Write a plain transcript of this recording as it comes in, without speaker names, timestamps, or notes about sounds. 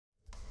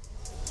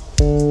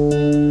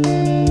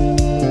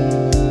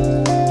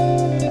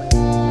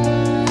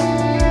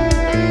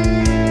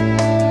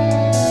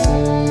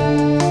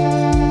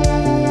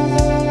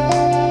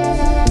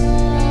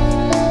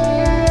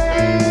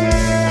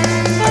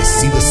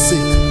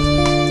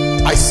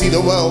I see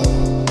the world,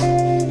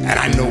 and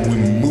I know we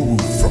move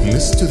from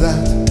this to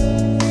that.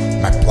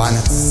 My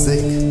planet's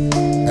sick,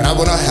 and I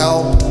wanna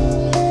help.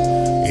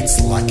 It's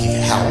lucky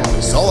help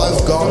is all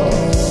I've got.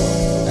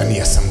 And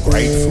yes, I'm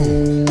grateful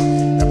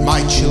that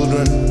my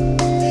children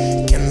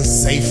can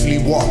safely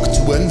walk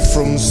to and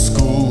from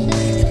school.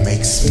 It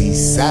makes me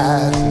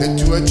sad that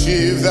to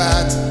achieve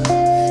that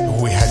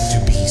we had to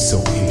be so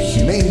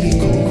inhumanely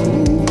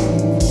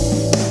cruel.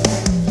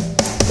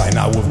 By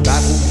now we've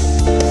battled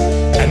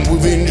and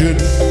we've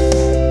injured,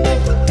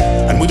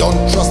 and we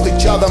don't trust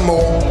each other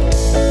more,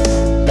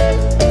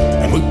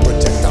 and we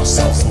protect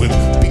ourselves with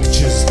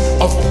pictures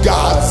of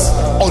gods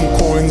on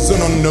coins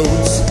and on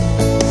notes.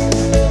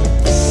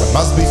 We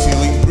must be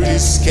feeling pretty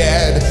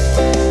scared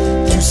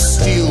to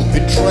steal,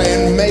 betray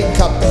and make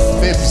up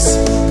fibs,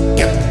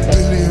 get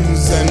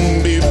billions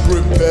and be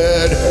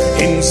prepared,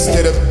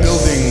 instead of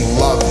building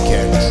love,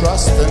 care,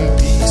 trust and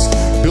peace.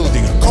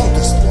 Building a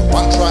contest where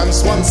one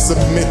triumphs, one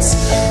submits,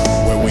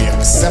 where we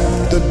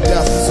accept the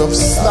deaths of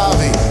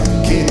starving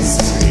kids.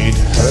 It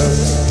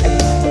hurts,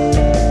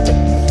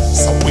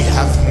 so we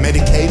have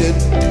medicated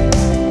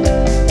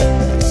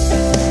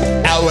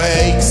our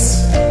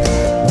aches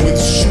with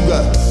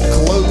sugar,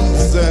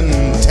 clothes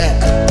and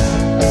tech.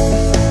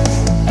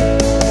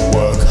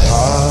 Work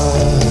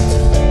hard,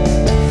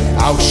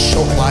 our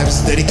short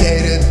lives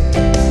dedicated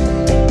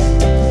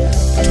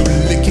to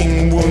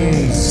licking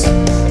wounds,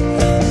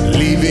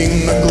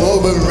 leaving the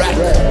globe a wreck.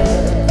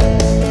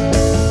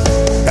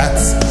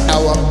 That's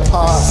our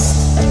past,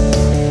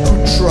 who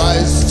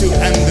tries to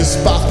end this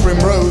path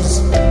primrose.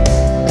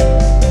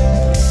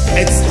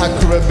 It's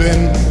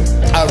Rabin,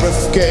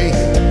 RFK,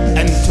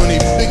 and Tony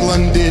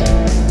Bigland did.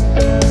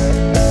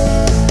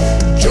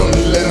 John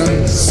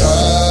Lennon sang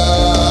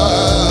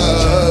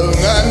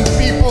and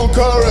people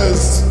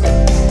chorused.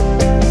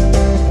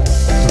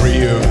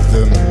 3 of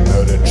them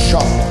murdered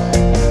shop,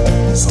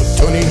 so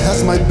Tony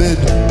has my bid.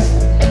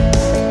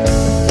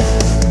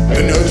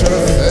 The Nurture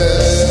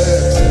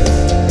Effect,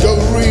 go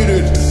read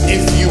it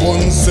if you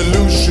want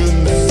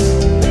solutions.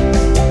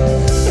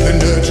 The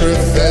Nurture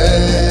Effect,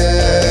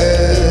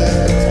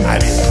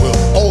 and it will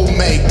all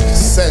make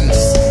sense.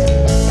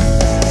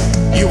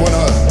 You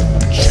wanna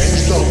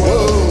change the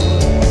world,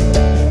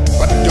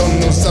 but don't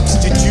know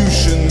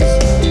substitutions.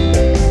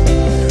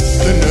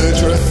 The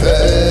Nurture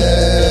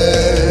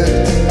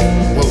Effect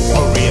will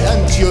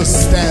orient your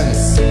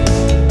stance,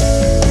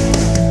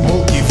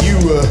 will give you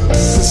a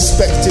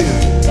perspective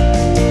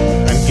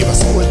and give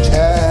us all a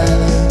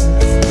chance.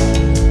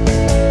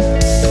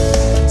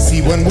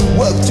 See, when we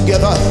work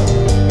together,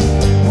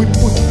 we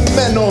put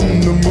men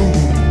on the moon.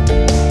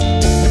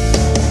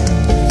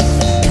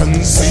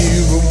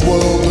 Conceive a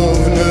world of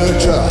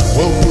nurture,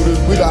 we'll put it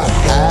with our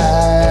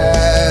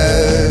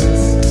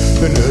hands.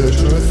 The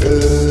Nurture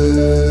Effect.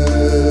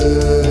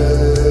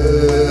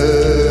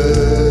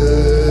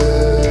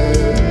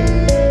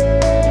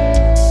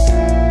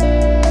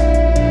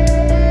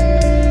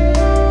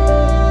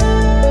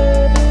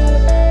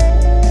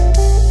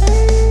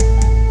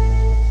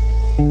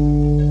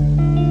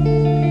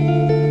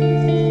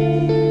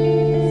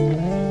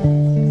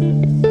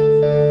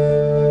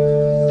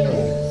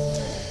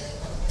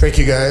 Thank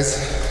you, guys.